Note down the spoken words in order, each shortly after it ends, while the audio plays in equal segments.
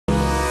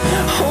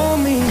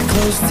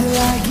close till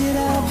I get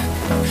up.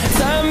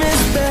 Time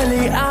is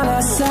barely on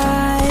our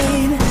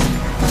side.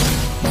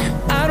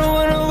 I don't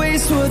wanna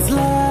waste what's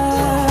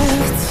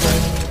left.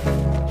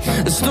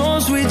 The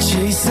storms we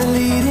chase are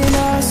leading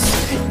us,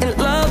 and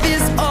love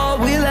is all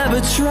we'll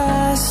ever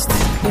trust.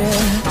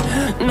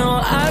 Yeah, no,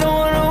 I don't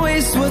wanna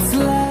waste what's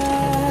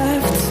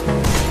left.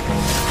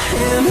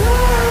 And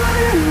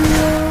on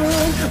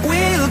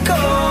we'll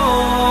go,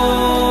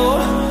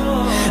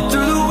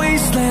 through the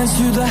wastelands,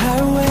 through the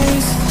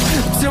highways,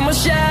 till my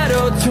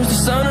shadow turns to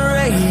sun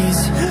rays.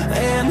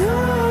 And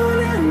on.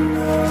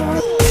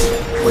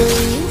 When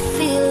you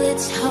feel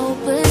it's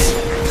hopeless,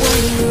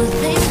 when you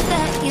think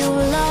that you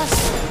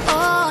lost,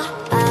 oh,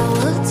 I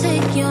will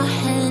take your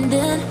hand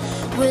and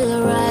we'll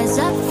rise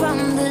up from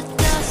the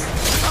dust.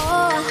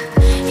 Oh,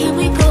 here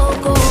we go,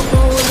 go,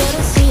 go, let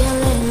us heal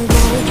and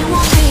go. You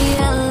won't be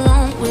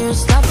alone, we're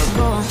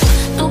unstoppable.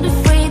 Don't be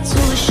afraid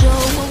to show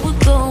what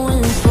we're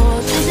going for.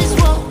 This is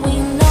what we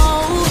know.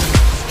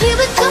 Here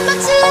we come back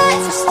to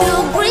life, we're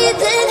still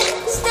breathing.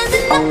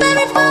 Standing up,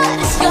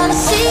 everybody's gonna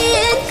see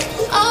it.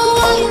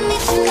 Oh, all you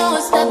need to know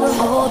is that we're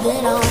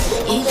holding on.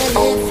 Even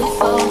if we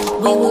fall,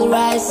 we will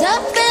rise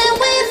up and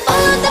we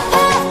follow the path.